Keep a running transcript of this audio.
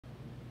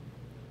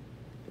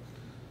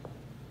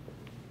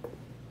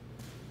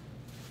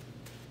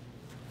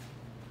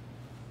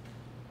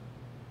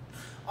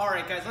All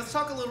right, guys, let's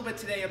talk a little bit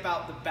today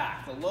about the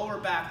back, the lower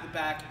back, the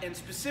back, and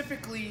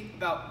specifically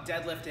about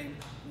deadlifting,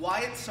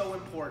 why it's so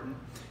important,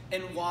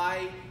 and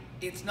why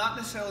it's not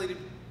necessarily to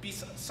be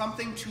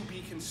something to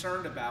be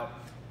concerned about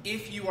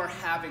if you are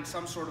having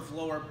some sort of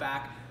lower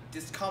back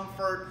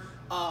discomfort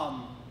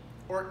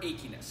or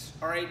achiness.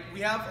 All right,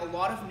 we have a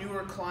lot of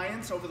newer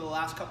clients over the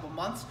last couple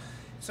months,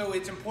 so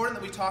it's important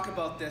that we talk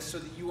about this so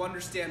that you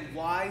understand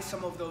why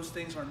some of those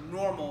things are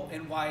normal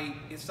and why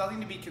it's nothing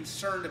to be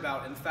concerned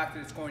about and the fact that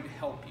it's going to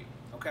help you,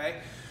 okay?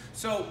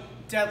 So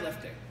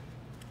deadlifting,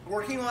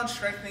 working on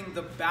strengthening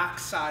the back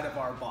side of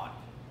our body,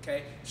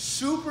 okay?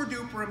 Super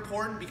duper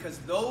important because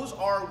those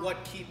are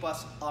what keep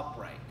us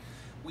upright.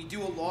 We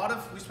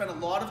spend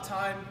a lot of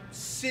time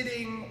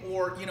sitting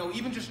or,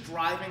 even just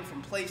driving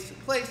from place to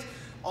place,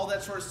 all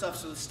that sort of stuff.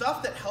 So the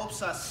stuff that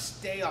helps us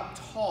stay up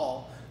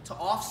tall to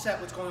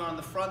offset what's going on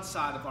the front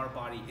side of our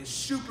body is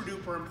super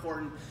duper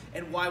important,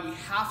 and why we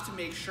have to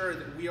make sure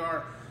that we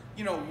are,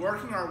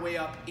 working our way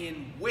up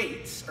in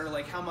weights, or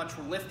like how much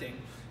we're lifting,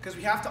 because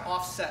we have to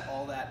offset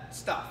all that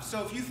stuff.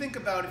 So if you think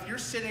about if you're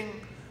sitting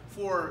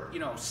for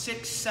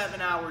 6-7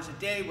 hours a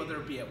day, whether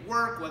it be at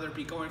work, whether it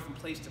be going from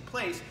place to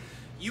place,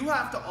 you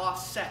have to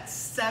offset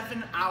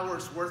 7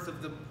 hours worth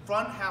of the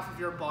front half of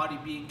your body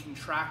being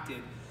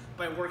contracted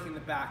by working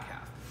the back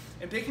half.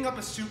 And picking up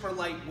a super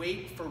light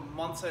weight for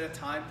months at a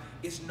time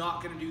is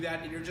not going to do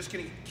that, and you're just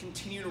going to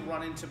continue to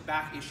run into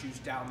back issues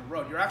down the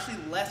road. You're actually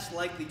less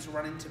likely to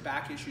run into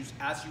back issues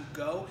as you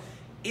go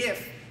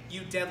if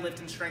you deadlift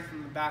and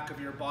strengthen the back of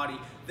your body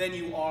than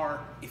you are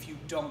if you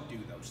don't do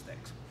those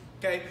things.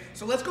 Okay,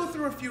 so let's go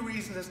through a few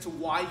reasons as to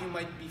why you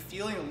might be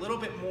feeling a little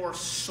bit more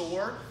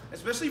sore,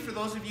 especially for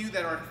those of you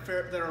that are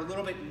a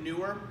little bit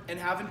newer and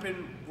haven't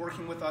been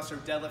working with us or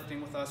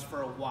deadlifting with us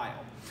for a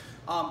while.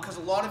 Because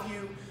a lot of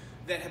you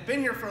that have been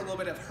here for a little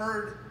bit have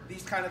heard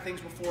these kind of things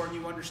before, and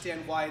you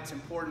understand why it's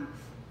important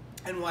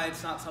and why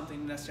it's not something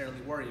to necessarily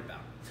worry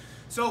about.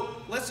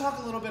 So let's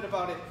talk a little bit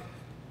about it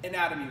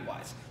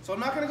anatomy-wise. So I'm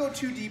not going to go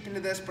too deep into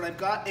this, but I've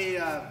got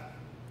a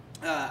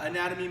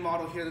anatomy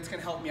model here that's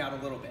going to help me out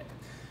a little bit.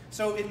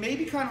 So it may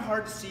be kind of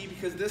hard to see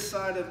because this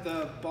side of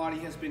the body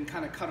has been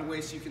kind of cut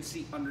away so you can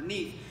see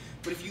underneath.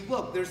 But if you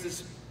look, there's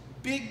this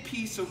big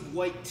piece of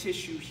white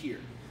tissue here.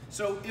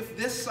 So if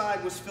this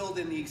side was filled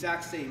in the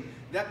exact same,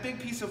 that big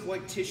piece of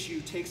white tissue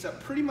takes up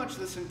pretty much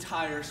this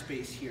entire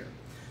space here.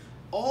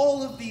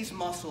 All of these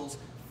muscles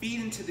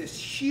feed into this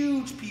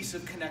huge piece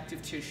of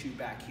connective tissue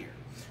back here,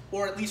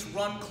 or at least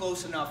run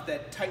close enough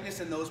that tightness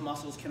in those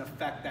muscles can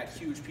affect that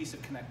huge piece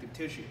of connective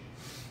tissue.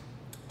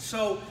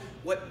 So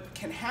what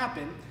can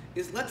happen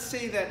is, let's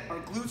say that our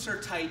glutes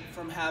are tight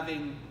from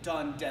having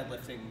done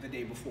deadlifting the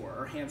day before,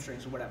 or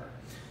hamstrings or whatever.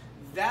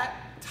 That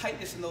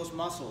tightness in those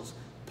muscles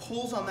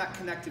pulls on that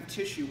connective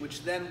tissue,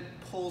 which then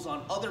pulls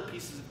on other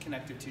pieces of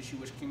connective tissue,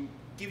 which can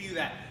give you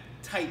that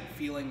tight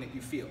feeling that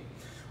you feel.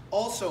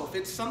 Also, if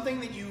it's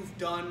something that you've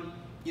done,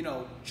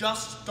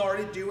 just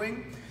started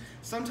doing,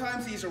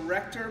 sometimes these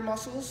erector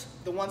muscles,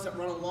 the ones that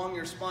run along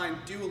your spine,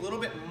 do a little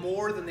bit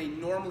more than they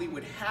normally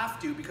would have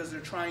to because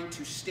they're trying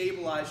to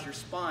stabilize your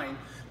spine,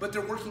 but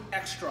they're working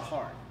extra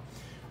hard.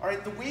 All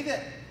right, the way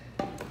that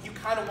you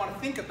kind of want to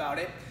think about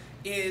it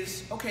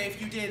is, okay, if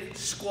you did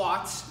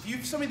squats, if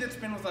you're somebody that's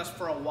been with us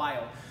for a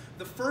while,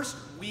 the first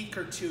week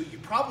or two, you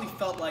probably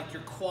felt like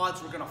your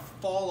quads were going to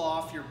fall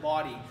off your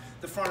body,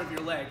 the front of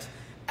your legs,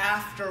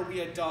 after we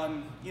had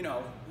done,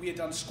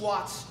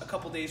 squats a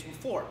couple days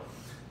before.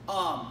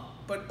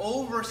 But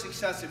over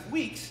successive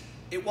weeks,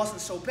 it wasn't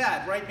so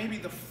bad, right? Maybe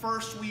the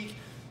first week,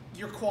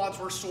 your quads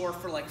were sore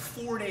for like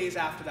 4 days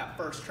after that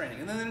first training.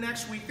 And then the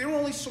next week, they were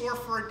only sore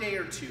for a day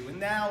or two. And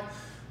now,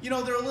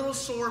 they're a little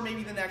sore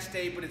maybe the next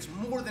day, but it's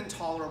more than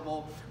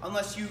tolerable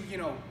unless you,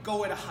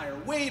 go at a higher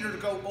weight or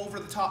go over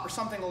the top or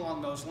something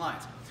along those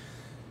lines.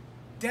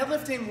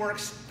 Deadlifting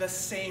works the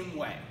same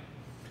way.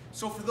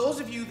 So for those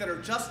of you that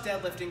are just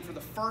deadlifting for the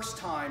first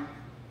time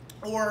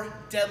or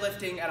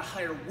deadlifting at a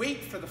higher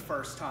weight for the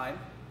first time,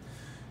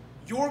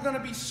 you're going to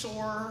be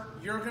sore,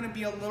 you're going to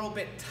be a little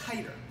bit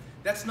tighter.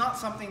 That's not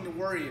something to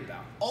worry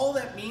about. All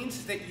that means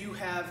is that you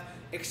have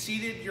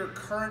exceeded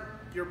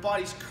your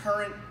body's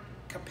current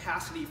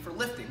capacity for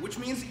lifting, which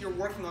means that you're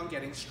working on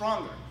getting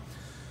stronger.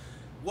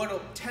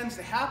 What tends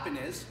to happen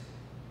is,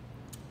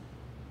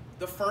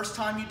 the first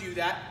time you do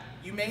that,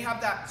 you may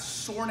have that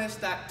soreness,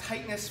 that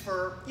tightness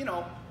for,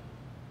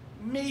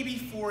 maybe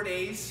 4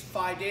 days,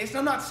 5 days. And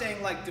I'm not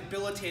saying like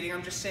debilitating,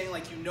 I'm just saying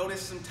like you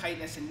notice some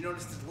tightness and you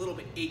notice it's a little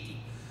bit achy.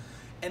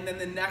 And then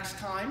the next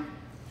time,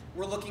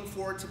 we're looking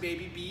for it to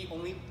maybe be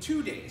only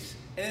 2 days.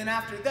 And then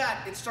after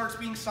that, it starts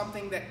being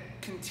something that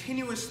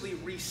continuously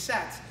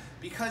resets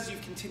because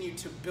you've continued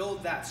to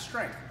build that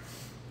strength.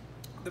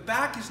 The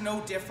back is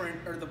no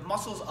different, or the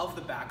muscles of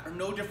the back are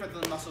no different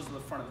than the muscles of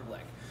the front of the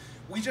leg.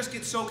 We just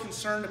get so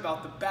concerned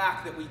about the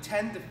back that we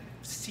tend to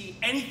see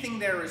anything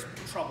there as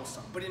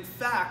troublesome. But in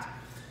fact,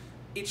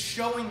 it's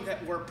showing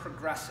that we're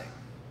progressing.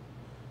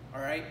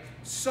 All right?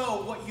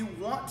 So what you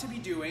want to be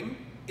doing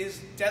is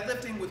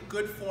deadlifting with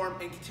good form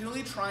and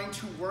continually trying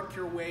to work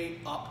your way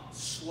up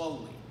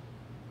slowly.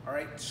 all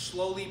right?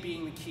 Slowly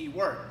being the key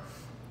word.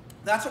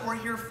 That's what we're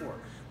here for.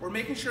 We're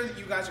making sure that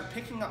you guys are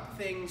picking up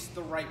things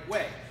the right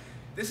way.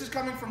 This is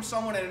coming from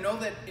someone, and I know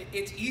that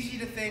it's easy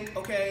to think,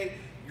 okay,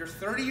 you're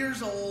 30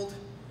 years old,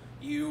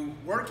 you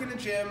work in a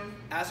gym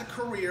as a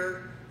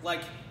career,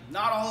 like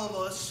not all of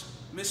us,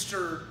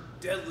 Mr.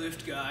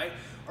 Deadlift guy,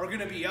 are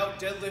gonna be out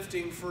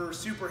deadlifting for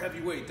super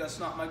heavy weight. That's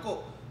not my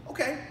goal.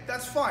 Okay,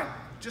 that's fine.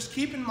 Just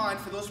keep in mind,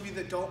 for those of you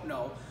that don't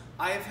know,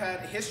 I have had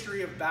a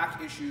history of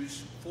back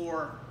issues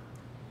for,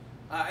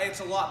 it's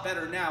a lot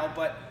better now,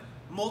 but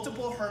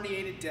multiple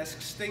herniated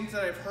discs, things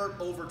that I've heard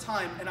over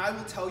time, and I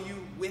will tell you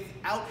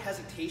without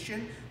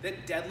hesitation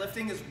that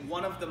deadlifting is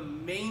one of the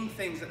main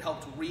things that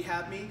helped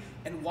rehab me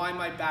and why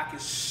my back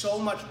is so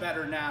much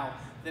better now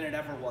than it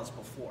ever was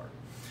before.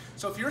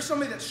 So if you're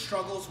somebody that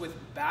struggles with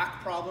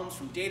back problems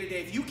from day to day,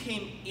 if you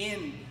came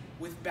in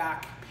with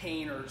back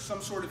pain or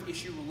some sort of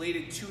issue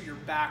related to your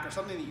back or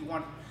something that you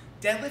want,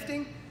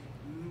 deadlifting,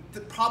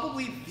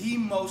 probably the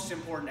most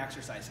important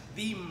exercise,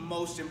 the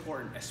most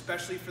important,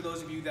 especially for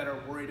those of you that are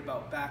worried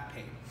about back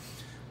pain.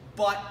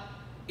 But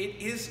it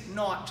is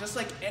not, just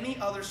like any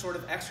other sort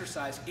of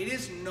exercise, it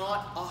is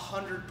not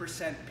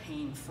 100%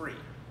 pain-free.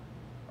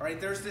 All right,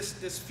 there's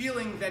this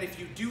feeling that if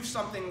you do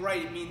something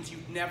right, it means you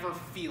never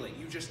feel it.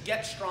 You just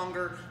get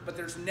stronger, but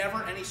there's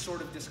never any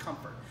sort of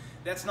discomfort.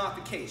 That's not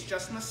the case.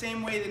 Just in the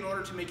same way that in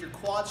order to make your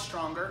quads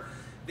stronger,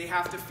 they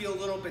have to feel a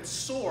little bit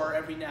sore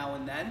every now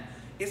and then.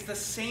 It's the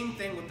same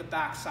thing with the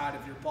back side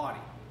of your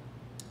body.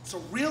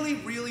 So really,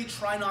 really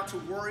try not to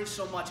worry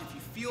so much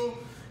if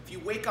you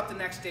wake up the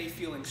next day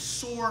feeling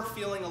sore,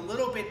 feeling a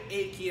little bit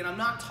achy, and I'm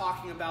not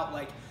talking about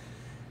like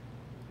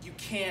you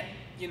can't,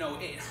 you know,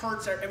 it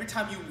hurts every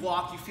time you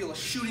walk, you feel a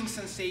shooting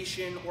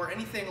sensation or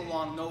anything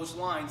along those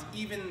lines.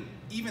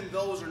 Even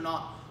those are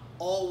not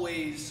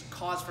always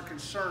cause for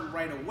concern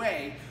right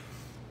away.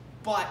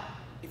 But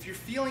if you're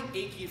feeling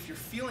achy, if you're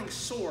feeling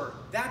sore,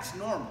 that's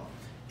normal.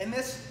 And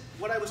this,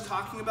 what I was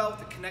talking about,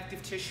 the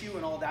connective tissue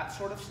and all that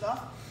sort of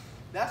stuff,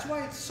 that's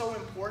why it's so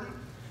important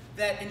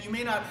that, and you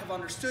may not have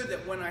understood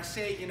that when I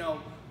say, you know,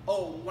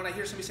 oh, when I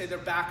hear somebody say their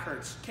back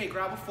hurts, okay,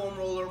 grab a foam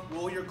roller,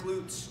 roll your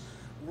glutes,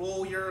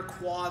 roll your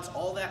quads,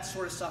 all that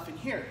sort of stuff in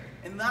here.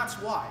 And that's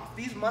why. If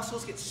these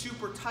muscles get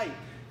super tight,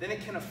 then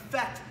it can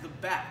affect the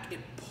back. It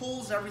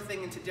pulls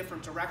everything into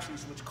different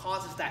directions, which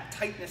causes that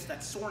tightness,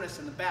 that soreness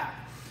in the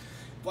back.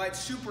 Why it's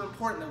super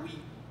important that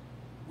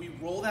we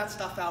roll that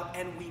stuff out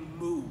and we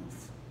move,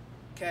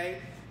 okay?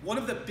 One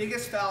of the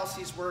biggest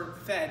fallacies we're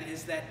fed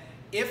is that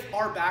if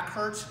our back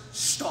hurts,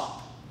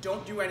 stop,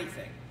 don't do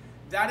anything.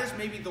 That is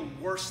maybe the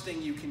worst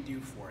thing you can do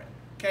for it.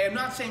 Okay, I'm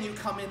not saying you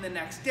come in the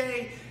next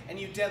day and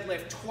you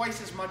deadlift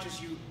twice as much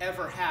as you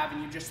ever have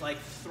and you just like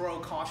throw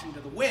caution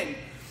to the wind.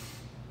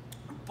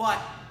 But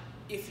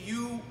if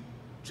you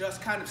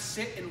just kind of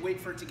sit and wait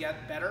for it to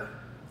get better,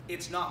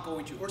 it's not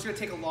going to, or it's going to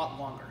take a lot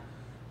longer.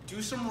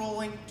 Do some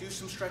rolling, do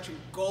some stretching,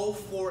 go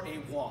for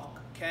a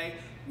walk, okay?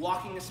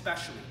 Walking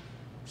especially.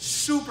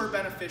 Super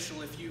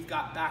beneficial if you've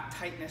got back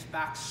tightness,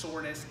 back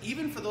soreness,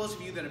 even for those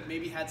of you that have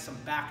maybe had some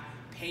back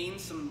pain,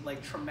 some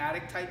like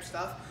traumatic type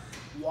stuff.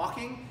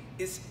 Walking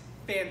is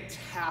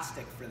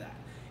fantastic for that.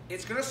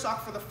 It's gonna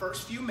suck for the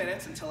first few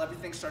minutes until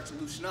everything starts to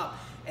loosen up,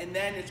 and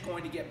then it's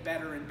going to get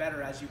better and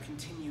better as you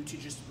continue to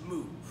just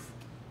move.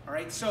 All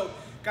right, so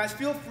guys,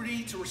 feel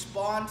free to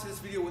respond to this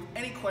video with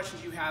any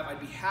questions you have. I'd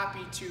be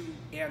happy to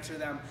answer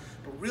them,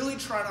 but really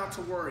try not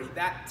to worry.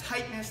 That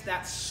tightness,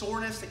 that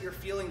soreness that you're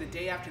feeling the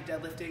day after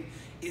deadlifting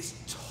is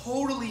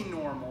totally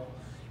normal.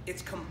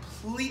 It's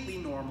completely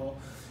normal,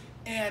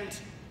 and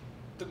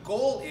the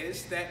goal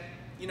is that,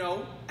 you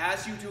know,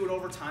 as you do it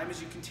over time, as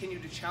you continue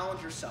to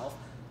challenge yourself,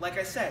 like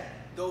I said,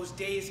 those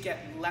days get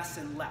less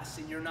and less,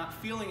 and you're not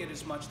feeling it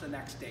as much the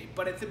next day.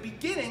 But at the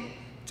beginning,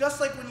 just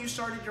like when you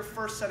started your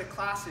first set of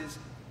classes,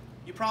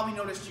 you probably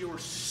noticed you were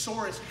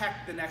sore as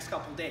heck the next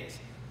couple days.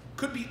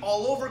 Could be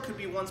all over, could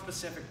be one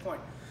specific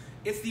point.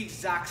 It's the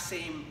exact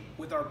same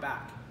with our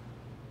back,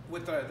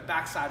 with the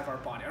back side of our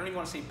body. I don't even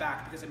want to say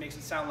back because it makes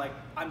it sound like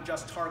I'm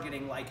just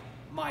targeting like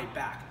my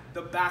back,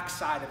 the back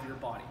side of your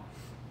body.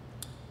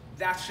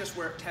 That's just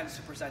where it tends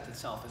to present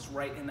itself, is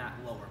right in that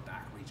lower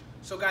back region.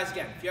 So guys,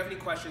 again, if you have any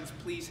questions,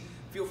 please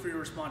feel free to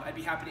respond. I'd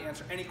be happy to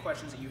answer any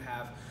questions that you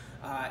have.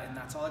 And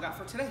that's all I got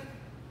for today.